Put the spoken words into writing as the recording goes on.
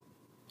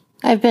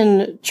I've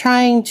been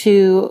trying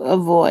to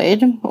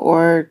avoid,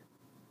 avoid,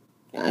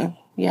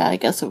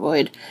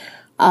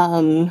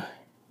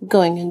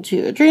 going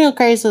into adrenal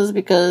crisis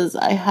because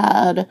I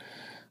had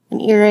an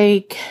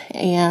earache,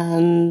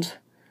 and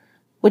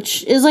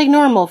which is like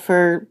normal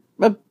for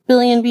a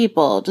billion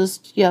people,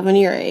 just you have an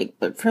earache.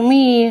 But for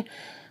me,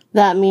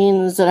 that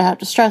means that I have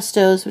to stress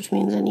dose, which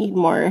means I need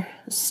more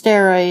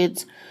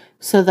steroids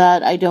so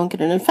that I don't get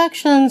an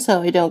infection,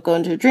 so I don't go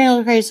into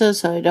adrenal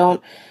crisis, so I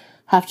don't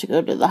have to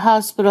go to the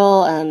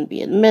hospital and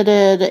be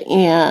admitted,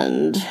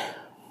 and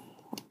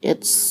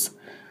it's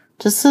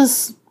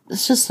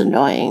just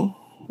annoying.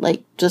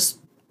 Like, just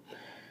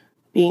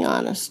being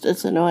honest,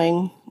 it's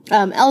annoying.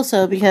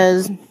 Also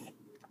because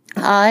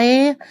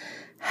I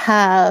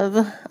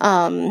have,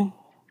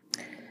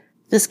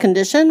 this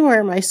condition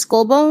where my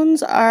skull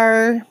bones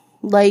are,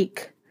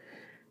 like,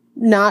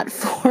 not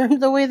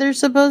formed the way they're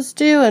supposed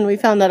to, and we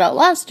found that out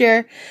last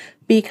year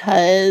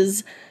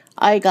because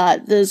I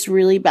got this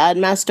really bad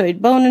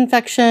mastoid bone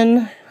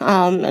infection,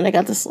 and I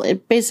got this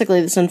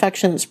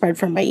infection that spread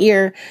from my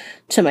ear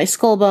to my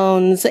skull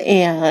bones,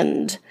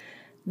 and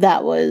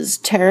that was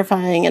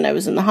terrifying, and I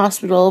was in the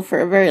hospital for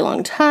a very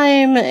long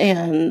time,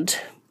 and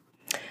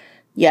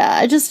yeah,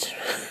 I just,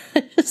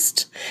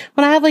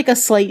 when I have like a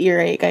slight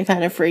earache, I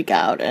kind of freak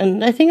out,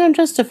 and I think I'm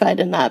justified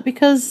in that,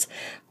 because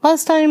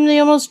last time they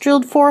almost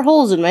drilled 4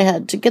 holes in my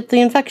head to get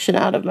the infection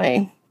out of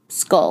my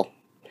skull.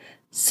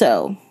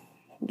 So,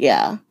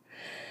 yeah.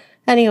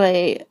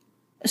 Anyway,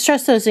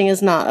 stress dosing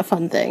is not a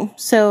fun thing.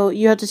 So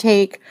you have to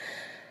take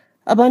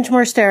a bunch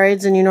more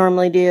steroids than you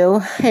normally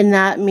do, and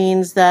that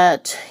means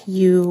that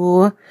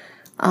you,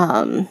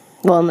 in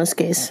this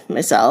case,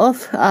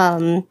 myself,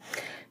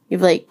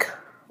 you've like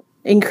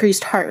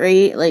increased heart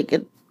rate, like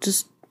it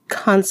just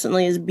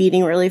constantly is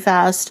beating really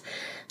fast.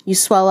 You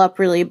swell up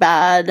really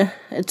bad.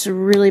 It's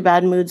really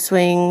bad mood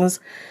swings.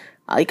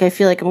 Like, I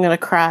feel like I'm gonna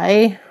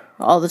cry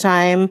all the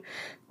time.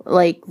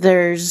 Like,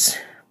 there's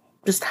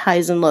just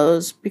highs and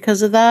lows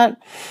because of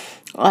that.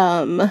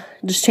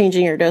 Just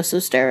changing your dose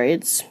of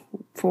steroids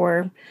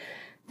for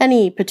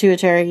any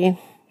pituitary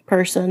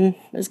person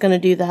is going to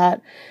do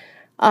that.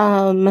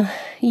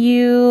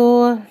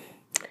 You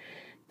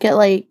get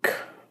like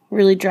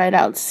really dried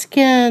out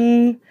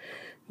skin.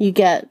 You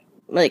get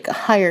like a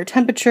higher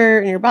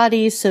temperature in your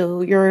body,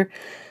 so your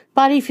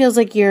body feels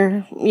like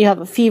you have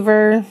a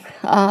fever.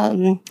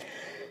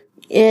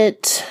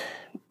 It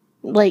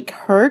like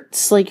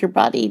hurts, like your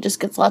body just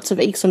gets lots of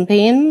aches and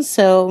pains.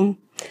 So,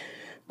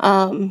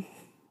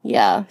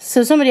 yeah.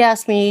 So somebody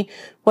asked me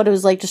what it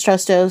was like to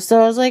stress dose.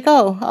 So I was like,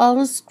 oh, I'll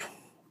just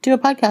do a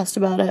podcast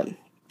about it,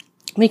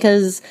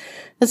 because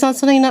it's not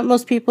something that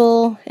most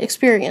people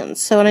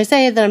experience. So when I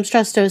say that I'm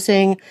stress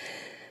dosing,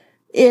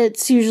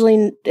 it's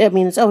usually,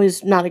 it's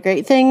always not a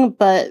great thing,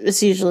 but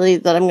it's usually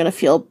that I'm going to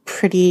feel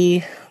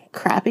pretty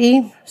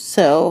crappy.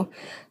 So,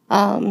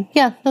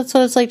 yeah, that's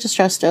what it's like to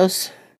stress dose.